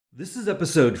This is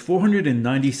episode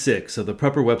 496 of the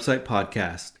Prepper Website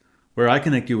Podcast, where I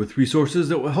connect you with resources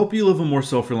that will help you live a more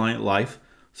self-reliant life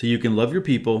so you can love your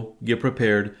people, get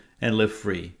prepared, and live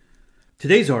free.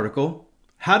 Today's article,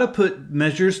 How to Put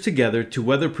Measures Together to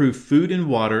Weatherproof Food and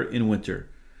Water in Winter.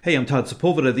 Hey, I'm Todd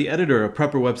Sepulveda, the editor of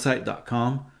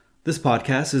PrepperWebsite.com. This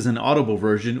podcast is an audible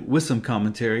version with some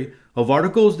commentary of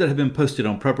articles that have been posted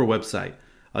on Prepper Website,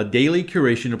 a daily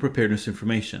curation of preparedness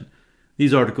information.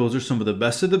 These articles are some of the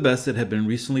best that have been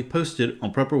recently posted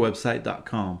on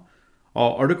PrepperWebsite.com.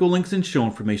 All article links and show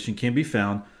information can be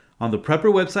found on the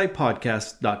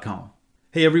PrepperWebsitePodcast.com.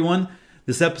 Hey everyone,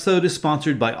 this episode is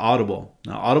sponsored by Audible.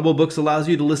 Now, Audible Books allows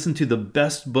you to listen to the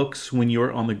best books when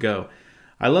you're on the go.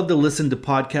 I love to listen to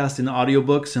podcasts and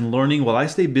audiobooks and learning while I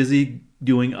stay busy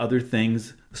doing other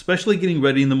things, especially getting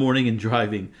ready in the morning and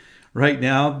driving. Right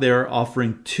now, they're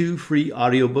offering 2 free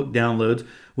audiobook downloads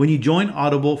when you join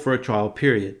Audible for a trial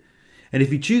period. And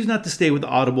if you choose not to stay with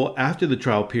Audible after the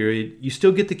trial period, you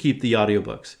still get to keep the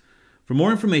audiobooks. For more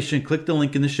information, click the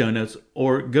link in the show notes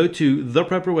or go to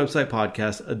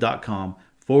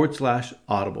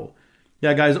theprepperwebsitepodcast.com/audible.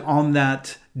 Yeah, guys, on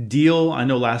that deal, I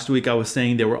know last week I was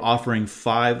saying they were offering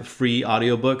 5 free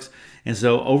audiobooks. And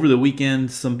so over the weekend,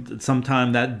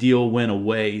 sometime that deal went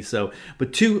away.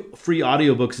 But 2 free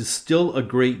audiobooks is still a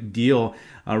great deal.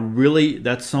 Really,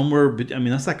 that's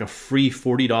that's like a free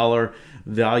 $40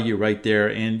 value right there.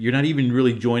 And you're not even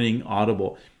really joining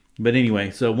Audible. But anyway,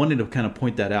 so I wanted to kind of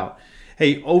point that out.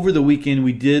 Hey, over the weekend,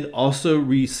 we did also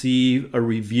receive a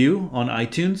review on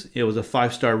iTunes. It was a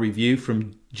 5-star review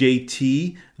from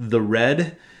JT the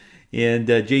Red. And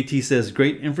JT says,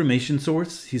 great information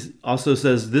source. He also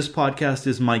says, this podcast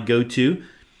is my go-to.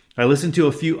 I listen to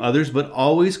a few others, but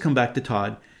always come back to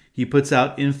Todd. He puts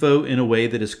out info in a way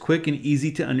that is quick and easy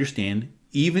to understand,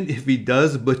 even if he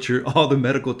does butcher all the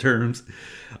medical terms.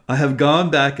 I have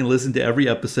gone back and listened to every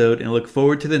episode and look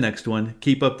forward to the next one.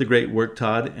 Keep up the great work,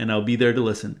 Todd, and I'll be there to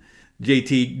listen.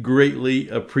 JT, greatly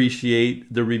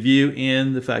appreciate the review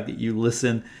and the fact that you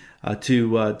listen to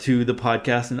the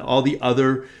podcast and all the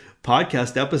other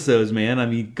podcast episodes, man. I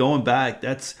mean, going back,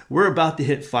 we're about to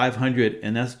hit 500,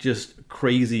 and that's just a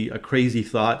crazy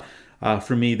thought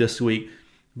for me this week.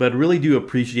 But really do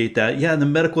appreciate that. Yeah, and the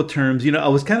medical terms, I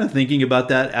was kind of thinking about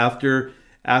that after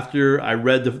I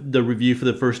read the review for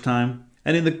the first time.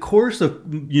 And in the course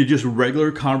of just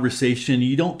regular conversation,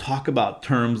 you don't talk about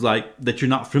terms like that you're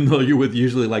not familiar with,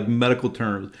 usually like medical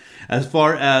terms, as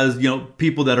far as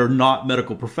people that are not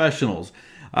medical professionals.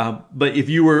 But if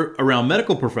you were around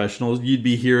medical professionals, you'd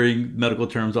be hearing medical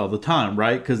terms all the time,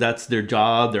 right? Because that's their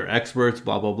job, they're experts,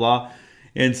 blah, blah, blah.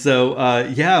 And so,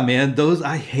 yeah, man,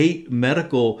 I hate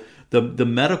the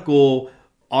medical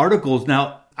articles.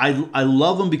 Now, I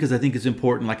love them because I think it's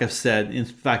important, like I've said. In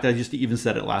fact, I just even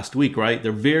said it last week, right?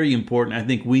 They're very important. I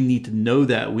think we need to know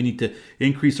that. We need to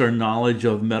increase our knowledge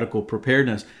of medical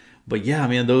preparedness. But yeah,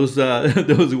 man, those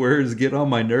words get on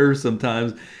my nerves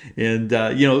sometimes. And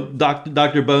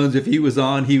Dr. Bones, if he was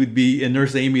on, he would be, and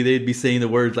Nurse Amy, they'd be saying the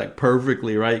words like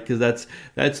perfectly, right? Because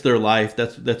that's their life.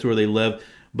 That's where they live.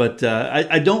 But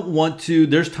I don't want to.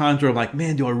 There's times where I'm like,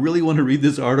 man, do I really want to read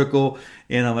this article?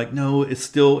 And I'm like, no, it's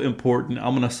still important.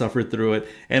 I'm going to suffer through it.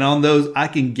 And on those, I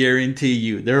can guarantee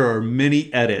you there are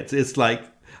many edits. It's like,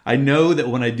 I know that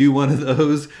when I do one of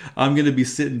those, I'm going to be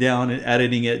sitting down and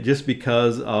editing it just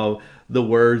because of the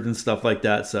words and stuff like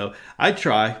that. So I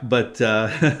try, but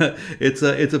it's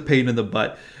a pain in the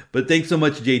butt. But thanks so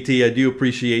much, JT. I do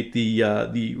appreciate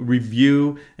the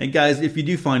review. And guys, if you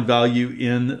do find value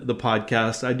in the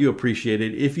podcast, I do appreciate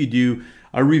it. If you do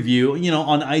a review,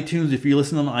 on iTunes, if you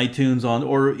listen on iTunes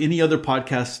or any other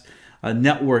podcast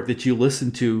network that you listen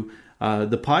to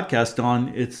the podcast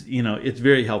on, it's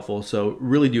very helpful. So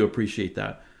really do appreciate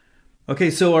that.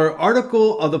 Okay, so our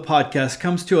article of the podcast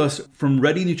comes to us from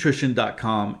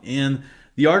ReadyNutrition.com, and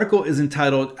the article is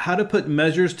entitled, How to Put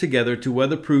Measures Together to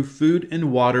Weatherproof Food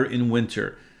and Water in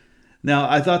Winter. Now,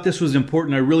 I thought this was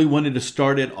important. I really wanted to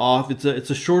start it off. It's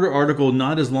a shorter article,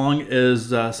 not as long as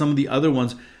some of the other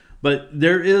ones, but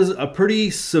there is a pretty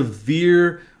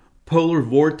severe polar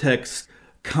vortex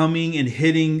coming and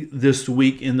hitting this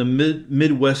week in the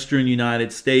Midwestern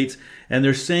United States, and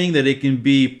they're saying that it can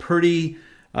be pretty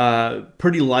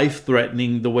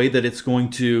life-threatening the way that it's going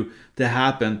to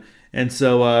happen. And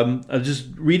so I'm just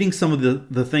reading some of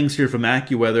the things here from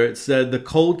AccuWeather. It said the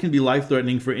cold can be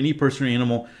life-threatening for any person or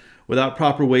animal without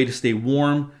proper way to stay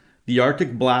warm. The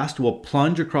Arctic blast will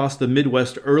plunge across the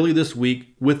Midwest early this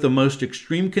week with the most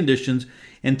extreme conditions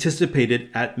anticipated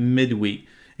at midweek.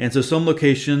 And so some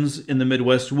locations in the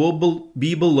Midwest will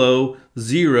be below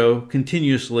zero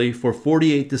continuously for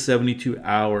 48 to 72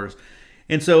 hours.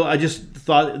 And so I just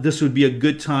thought this would be a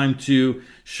good time to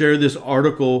share this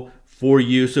article for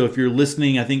you. So if you're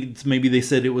listening, I think maybe they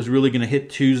said it was really going to hit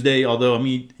Tuesday, although, I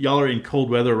mean, y'all are in cold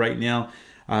weather right now,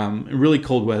 really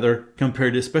cold weather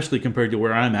especially compared to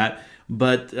where I'm at.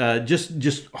 But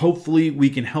just hopefully we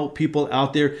can help people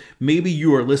out there. Maybe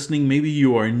you are listening, maybe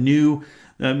you are new,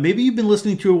 maybe you've been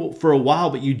listening to it for a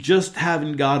while, but you just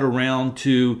haven't got around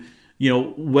to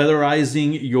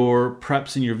weatherizing your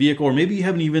preps in your vehicle, or maybe you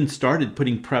haven't even started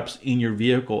putting preps in your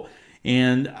vehicle.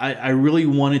 And I really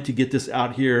wanted to get this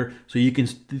out here so you can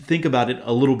think about it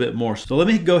a little bit more. So let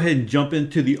me go ahead and jump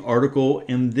into the article,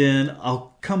 and then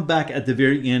I'll come back at the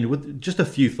very end with just a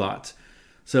few thoughts.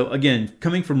 So again,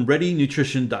 coming from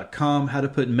readynutrition.com, how to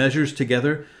put measures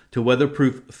together to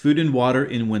weatherproof food and water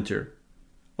in winter.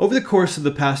 Over the course of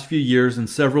the past few years and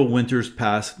several winters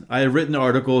past, I have written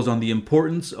articles on the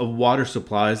importance of water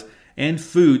supplies and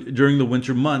food during the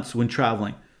winter months when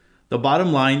traveling. The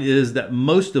bottom line is that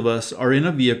most of us are in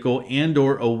a vehicle and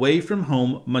or away from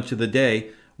home much of the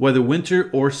day, whether winter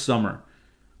or summer.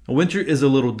 Winter is a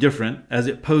little different, as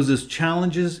it poses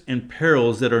challenges and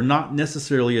perils that are not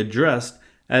necessarily addressed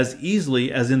as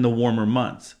easily as in the warmer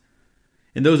months.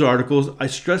 In those articles, I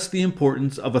stress the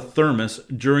importance of a thermos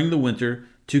during the winter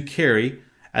to carry,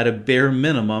 at a bare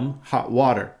minimum, hot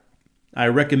water. I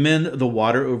recommend the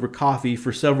water over coffee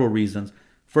for several reasons.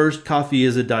 First, coffee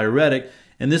is a diuretic,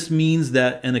 and this means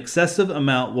that an excessive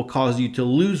amount will cause you to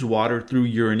lose water through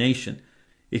urination.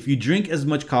 If you drink as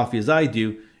much coffee as I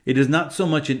do, it is not so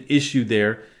much an issue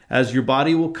there, as your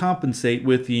body will compensate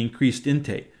with the increased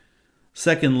intake.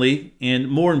 Secondly, and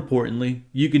more importantly,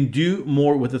 you can do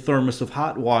more with a thermos of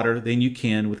hot water than you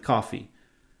can with coffee.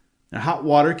 Now, hot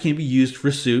water can be used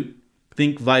for soup.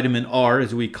 Think vitamin R,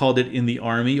 as we called it in the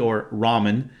Army, or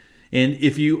ramen. And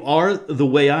if you are the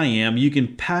way I am, you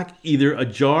can pack either a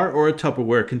jar or a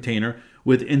Tupperware container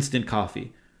with instant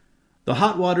coffee. The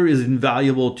hot water is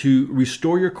invaluable to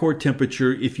restore your core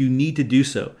temperature if you need to do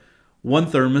so. 1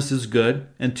 thermos is good,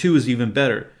 and 2 is even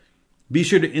better. Be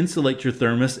sure to insulate your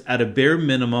thermos at a bare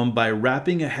minimum by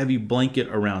wrapping a heavy blanket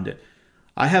around it.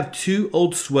 I have 2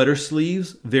 old sweater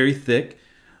sleeves, very thick.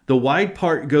 The wide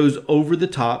part goes over the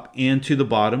top and to the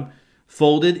bottom,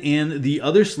 folded, and the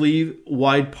other sleeve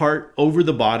wide part over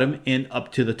the bottom and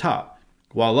up to the top.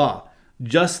 Voila!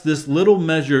 Just this little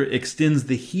measure extends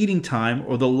the heating time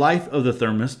or the life of the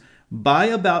thermos by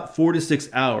about 4 to 6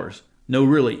 hours. No,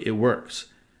 really, it works.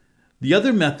 The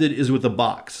other method is with a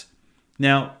box.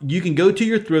 Now, you can go to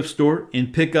your thrift store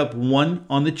and pick up one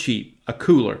on the cheap, a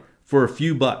cooler, for a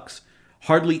few bucks.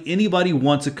 Hardly anybody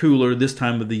wants a cooler this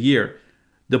time of the year.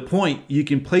 The point, you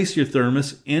can place your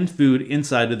thermos and food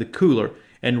inside of the cooler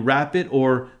and wrap it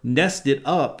or nest it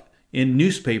up in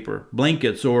newspaper,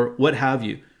 blankets, or what have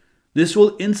you. This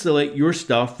will insulate your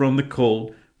stuff from the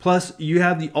cold. Plus, you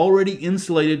have the already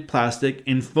insulated plastic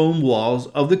and foam walls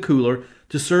of the cooler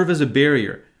to serve as a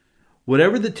barrier.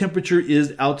 Whatever the temperature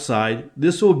is outside,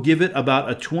 this will give it about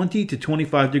a 20 to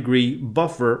 25 degree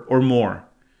buffer or more.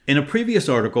 In a previous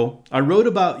article, I wrote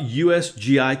about US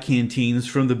GI canteens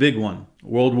from the big one,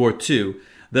 World War II,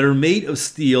 that are made of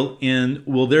steel and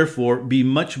will therefore be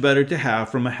much better to have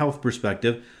from a health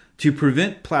perspective to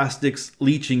prevent plastics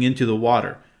leaching into the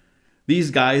water.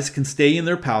 These guys can stay in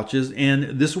their pouches,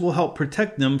 and this will help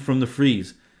protect them from the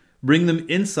freeze. Bring them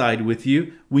inside with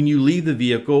you when you leave the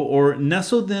vehicle, or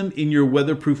nestle them in your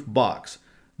weatherproof box,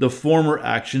 the former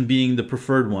action being the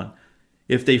preferred one.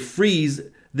 If they freeze,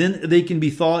 then they can be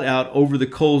thawed out over the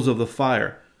coals of the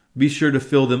fire. Be sure to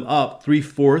fill them up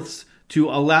 3/4 to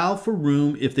allow for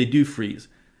room if they do freeze.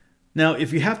 Now,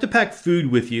 if you have to pack food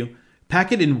with you,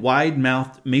 pack it in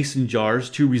wide-mouthed mason jars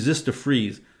to resist a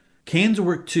freeze. Cans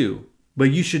work too,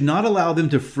 but you should not allow them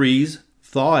to freeze,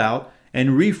 thaw out, and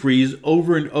refreeze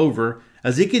over and over,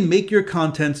 as it can make your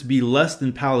contents be less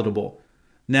than palatable.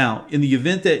 Now, in the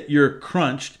event that you're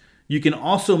crunched, you can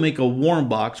also make a warm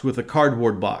box with a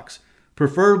cardboard box,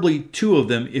 preferably 2 of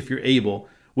them if you're able,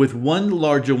 with one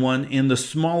larger one and the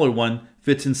smaller one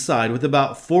fits inside with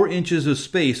about 4 inches of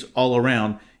space all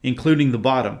around, including the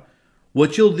bottom.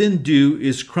 What you'll then do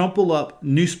is crumple up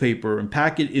newspaper and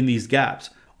pack it in these gaps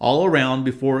all around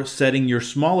before setting your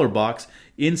smaller box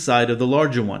inside of the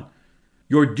larger one.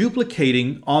 You're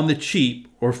duplicating on the cheap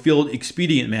or field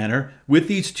expedient manner with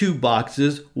these 2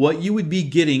 boxes what you would be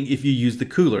getting if you use the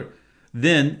cooler.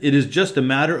 Then it is just a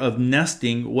matter of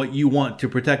nesting what you want to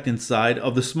protect inside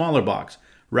of the smaller box,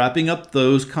 wrapping up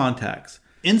those contacts.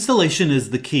 Insulation is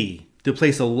the key, to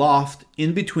place a loft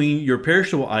in between your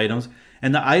perishable items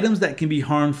and the items that can be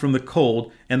harmed from the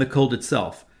cold and the cold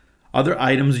itself. Other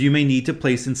items you may need to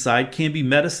place inside can be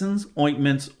medicines,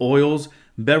 ointments, oils,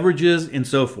 beverages, and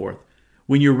so forth.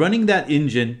 When you're running that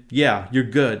engine, yeah, you're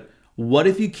good. What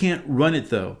if you can't run it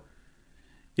though?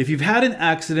 If you've had an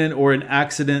accident or an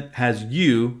accident has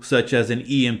you, such as an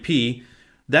EMP,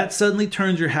 that suddenly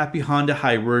turns your happy Honda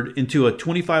Hybrid into a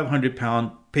 2,500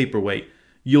 pound paperweight.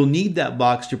 You'll need that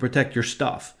box to protect your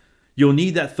stuff. You'll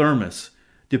need that thermos.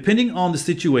 Depending on the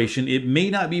situation, it may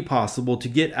not be possible to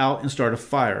get out and start a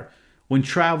fire. When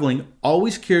traveling,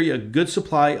 always carry a good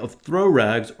supply of throw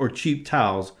rags or cheap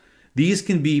towels. These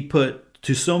can be put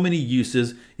to so many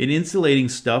uses in insulating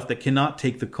stuff that cannot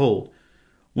take the cold.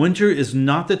 Winter is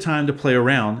not the time to play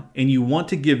around, and you want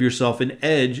to give yourself an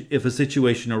edge if a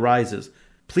situation arises.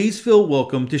 Please feel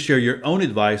welcome to share your own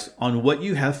advice on what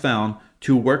you have found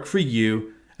to work for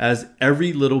you, as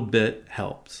every little bit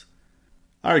helps.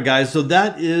 All right, guys, so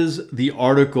that is the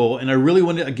article. And I really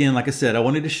wanted, again, like I said, I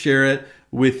wanted to share it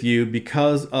with you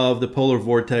because of the polar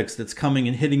vortex that's coming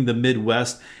and hitting the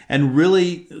Midwest. And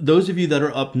really, those of you that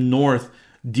are up north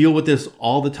deal with this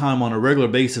all the time on a regular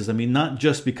basis. I mean, not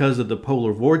just because of the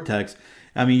polar vortex.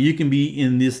 I mean, you can be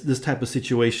in this type of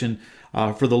situation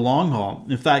for the long haul.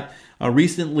 In fact,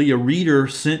 recently a reader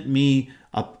sent me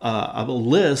a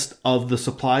list of the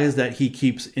supplies that he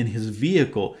keeps in his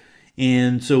vehicle.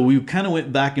 And so we kind of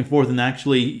went back and forth, and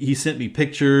actually he sent me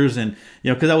pictures, and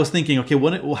because I was thinking, okay,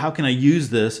 how can I use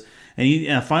this?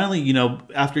 And finally,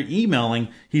 after emailing,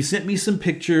 he sent me some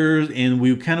pictures, and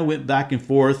we kind of went back and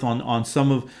forth on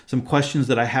some questions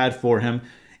that I had for him.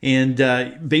 And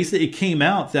basically, it came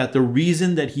out that the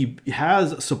reason that he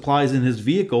has supplies in his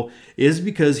vehicle is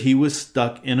because he was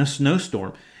stuck in a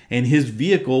snowstorm, and his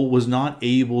vehicle was not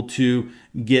able to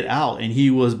get out, and he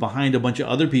was behind a bunch of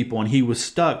other people, and he was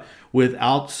stuck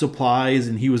without supplies,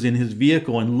 and he was in his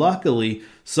vehicle. And luckily,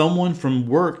 someone from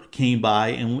work came by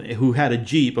and who had a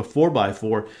Jeep, a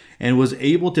 4x4, and was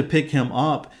able to pick him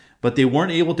up, but they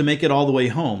weren't able to make it all the way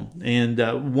home. And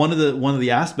one of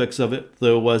the aspects of it,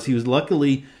 though, was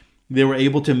they were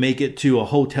able to make it to a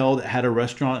hotel that had a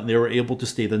restaurant, and they were able to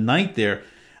stay the night there.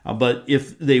 But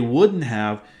if they wouldn't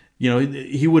have,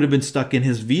 he would have been stuck in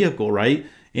his vehicle, right?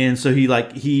 And so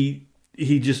he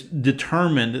just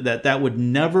determined that would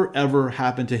never ever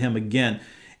happen to him again.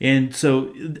 And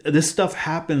so this stuff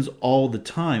happens all the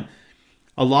time.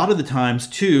 A lot of the times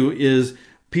too is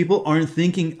people aren't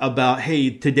thinking about, hey,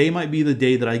 today might be the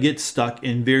day that I get stuck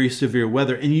in very severe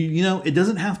weather. And it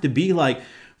doesn't have to be like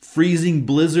freezing,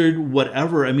 blizzard,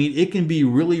 whatever. I mean, it can be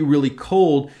really, really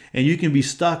cold, and you can be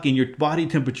stuck, and your body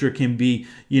temperature can be,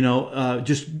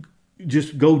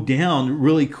 just go down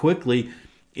really quickly,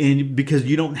 and because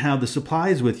you don't have the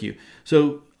supplies with you.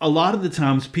 So a lot of the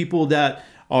times, people that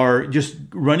are just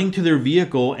running to their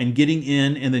vehicle and getting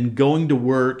in and then going to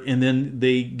work, and then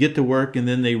they get to work and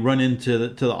then they run into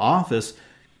the office,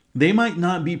 they might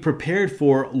not be prepared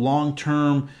for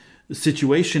long-term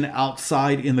situation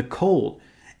outside in the cold.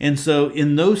 And so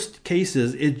in those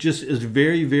cases, it just is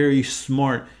very, very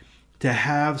smart to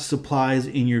have supplies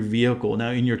in your vehicle.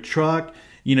 Now, in your truck,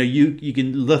 you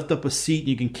can lift up a seat,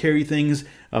 you can carry things,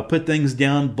 put things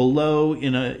down below.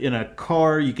 In a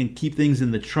car, you can keep things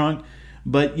in the trunk.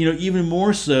 But even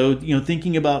more so,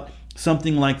 thinking about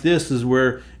something like this is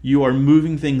where you are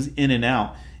moving things in and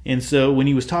out. And so when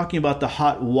he was talking about the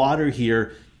hot water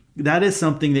here, that is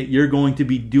something that you're going to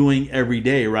be doing every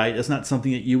day, right? It's not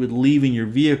something that you would leave in your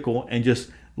vehicle and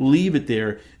just leave it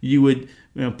there. You would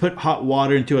put hot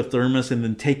water into a thermos and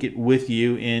then take it with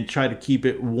you and try to keep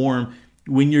it warm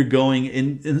when you're going.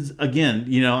 And again,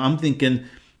 I'm thinking,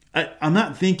 I'm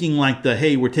not thinking like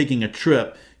hey, we're taking a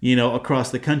trip,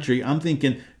 across the country. I'm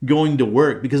thinking going to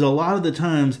work, because a lot of the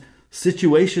times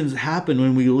situations happen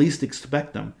when we least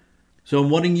expect them. So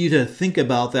I'm wanting you to think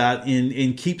about that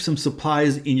and keep some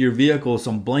supplies in your vehicle,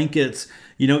 some blankets,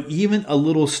 even a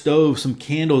little stove, some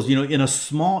candles, in a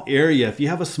small area. If you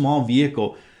have a small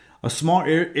vehicle, a small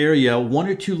area, one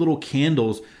or two little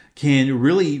candles can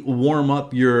really warm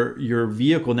up your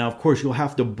vehicle. Now, of course, you'll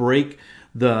have to break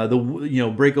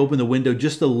break open the window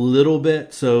just a little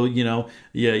bit so you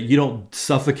don't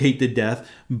suffocate to death,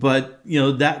 but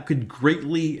that could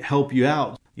greatly help you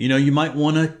out. You might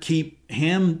want to keep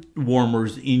hand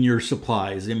warmers in your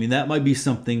supplies. I mean, that might be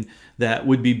something that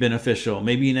would be beneficial.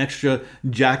 Maybe an extra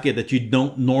jacket that you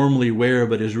don't normally wear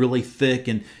but is really thick,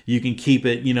 and you can keep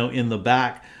it in the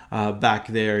back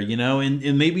there,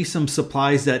 and maybe some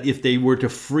supplies that if they were to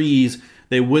freeze,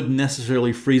 they wouldn't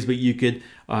necessarily freeze, but you could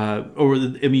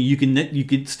you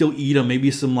could still eat them.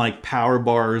 Maybe some like power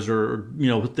bars or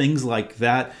things like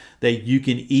that you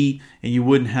can eat, and you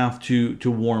wouldn't have to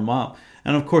warm up.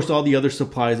 And of course, all the other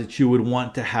supplies that you would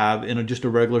want to have in just a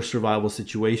regular survival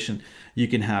situation, you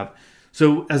can have.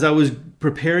 So as I was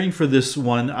preparing for this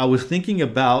one, I was thinking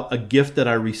about a gift that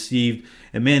I received,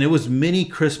 and man, it was many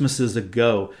Christmases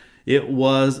ago. It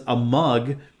was a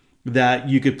mug that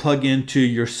you could plug into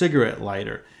your cigarette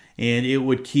lighter, and it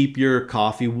would keep your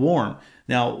coffee warm.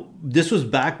 Now, this was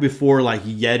back before like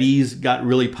Yetis got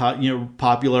really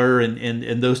popular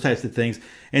and those types of things.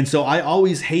 And so I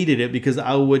always hated it because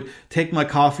I would take my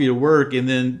coffee to work, and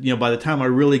then, by the time I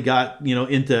really got,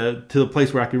 into the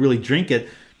place where I could really drink it,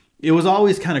 it was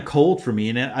always kind of cold for me.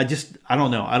 And I don't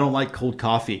know. I don't like cold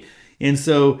coffee. And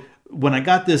so when I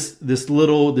got this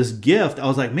gift, I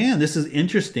was like, man, this is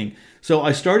interesting. So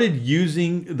I started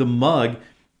using the mug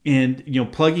and,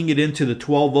 plugging it into the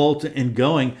 12 volts and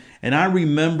going. And I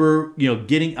remember,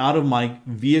 getting out of my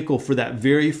vehicle for that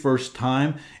very first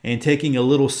time and taking a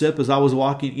little sip as I was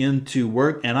walking into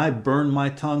work. And I burned my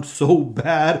tongue so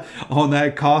bad on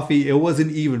that coffee. It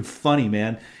wasn't even funny,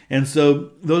 man. And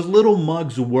so those little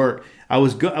mugs work. I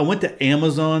went to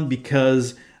Amazon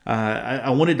because I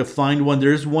wanted to find one.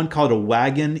 There's one called a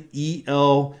Wagan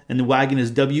EL, and the Wagan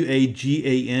is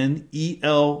WAGAN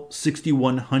EL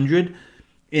 6100.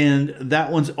 And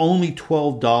that one's only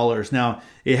 $12. Now,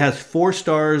 it has 4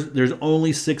 stars. There's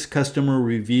only 6 customer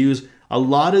reviews. A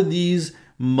lot of these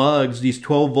mugs, these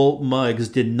 12-volt mugs,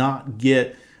 did not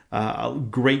get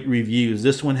great reviews.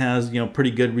 This one has,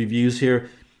 pretty good reviews here.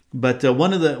 But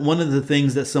one of the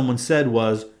things that someone said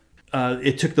was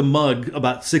it took the mug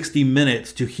about 60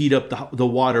 minutes to heat up the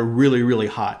water really, really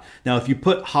hot. Now, if you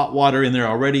put hot water in there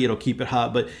already, it'll keep it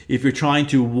hot. But if you're trying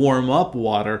to warm up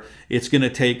water, it's going to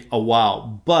take a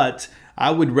while. But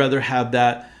I would rather have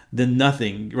that than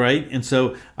nothing, right? And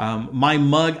so my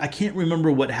mug, I can't remember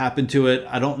what happened to it.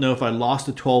 I don't know if I lost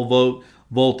a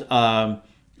 12-volt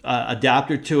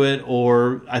adapter to it,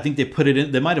 or I think they put it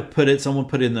in. They might have someone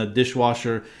put it in the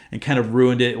dishwasher and kind of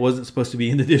ruined it. It wasn't supposed to be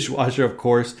in the dishwasher, of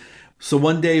course. So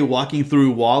one day, walking through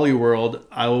Wally World,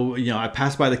 I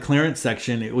passed by the clearance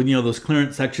section. Those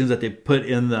clearance sections that they put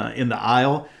in the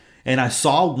aisle, and I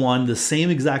saw one, the same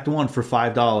exact one, for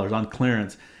 $5 on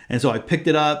clearance. And so I picked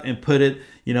it up and put it,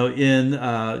 in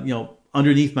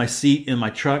underneath my seat in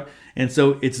my truck. And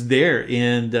so it's there,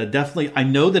 and definitely, I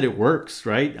know that it works,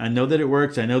 right? I know that it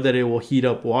works. I know that it will heat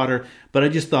up water, but I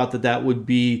just thought that would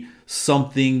be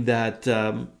something that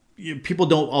people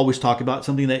don't always talk about,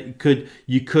 something that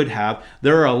you could have.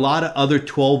 There are a lot of other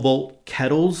 12-volt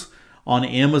kettles on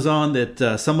Amazon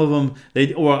that some of them,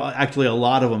 actually a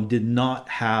lot of them, did not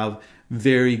have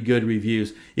very good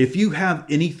reviews. If you have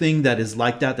anything that is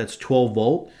like that's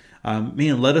 12-volt,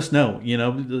 man, let us know.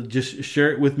 Just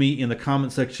share it with me in the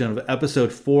comment section of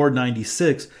episode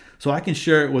 496 so I can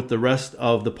share it with the rest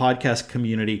of the podcast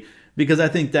community, because I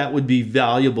think that would be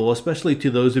valuable, especially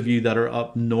to those of you that are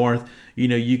up north.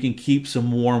 You can keep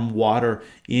some warm water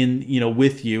in,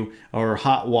 with you, or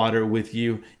hot water with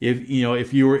you,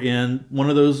 if you were in one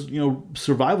of those,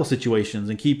 survival situations,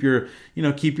 and keep your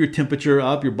temperature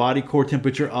up, your body core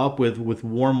temperature up with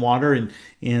warm water.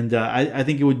 And I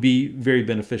think it would be very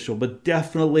beneficial. But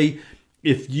definitely,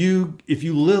 if you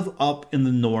live up in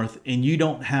the north and you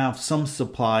don't have some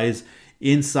supplies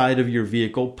inside of your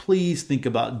vehicle, please think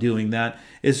about doing that.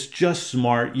 It's just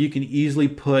smart. You can easily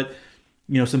put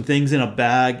some things in a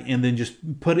bag and then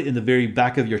just put it in the very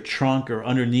back of your trunk or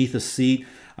underneath a seat.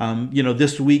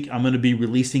 This week I'm going to be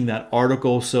releasing that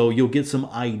article, so you'll get some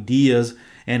ideas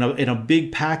and a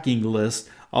big packing list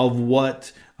of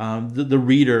what the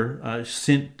reader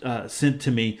sent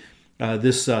to me.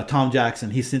 This Tom Jackson,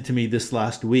 he sent to me this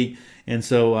last week, and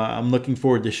so I'm looking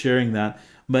forward to sharing that.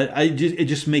 But it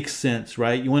just makes sense,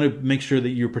 right? You want to make sure that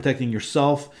you're protecting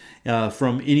yourself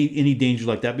from any danger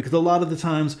like that, because a lot of the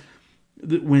times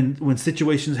when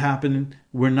situations happen,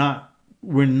 we're not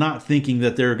thinking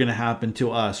that they're going to happen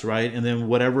to us, right? And then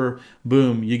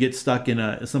boom, you get stuck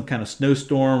in some kind of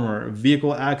snowstorm or a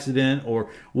vehicle accident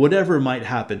or whatever might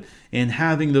happen. And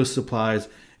having those supplies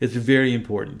is very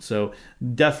important. So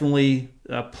definitely,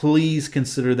 please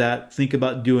consider that. Think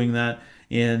about doing that.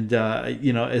 And, I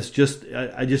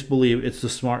just believe it's the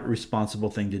smart, responsible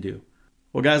thing to do.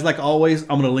 Well, guys, like always, I'm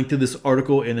going to link to this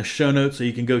article in the show notes so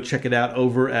you can go check it out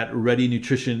over at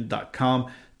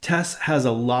readynutrition.com. Tess has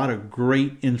a lot of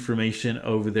great information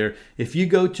over there. If you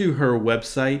go to her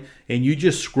website and you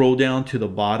just scroll down to the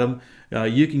bottom,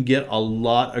 you can get a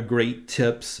lot of great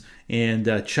tips and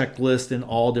checklists and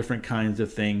all different kinds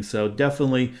of things. So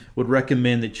definitely would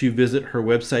recommend that you visit her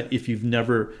website if you've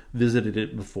never visited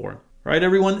it before. All right,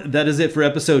 everyone, that is it for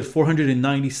episode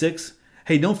 496.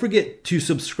 Hey, don't forget to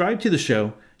subscribe to the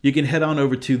show. You can head on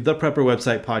over to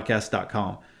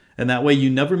theprepperwebsitepodcast.com. And that way you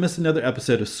never miss another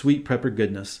episode of Sweet Prepper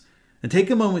Goodness. And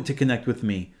take a moment to connect with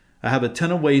me. I have a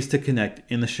ton of ways to connect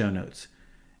in the show notes.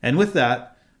 And with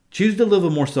that, choose to live a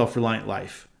more self-reliant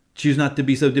life. Choose not to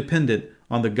be so dependent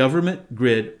on the government,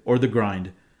 grid, or the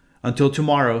grind. Until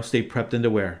tomorrow, stay prepped and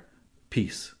aware.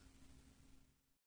 Peace.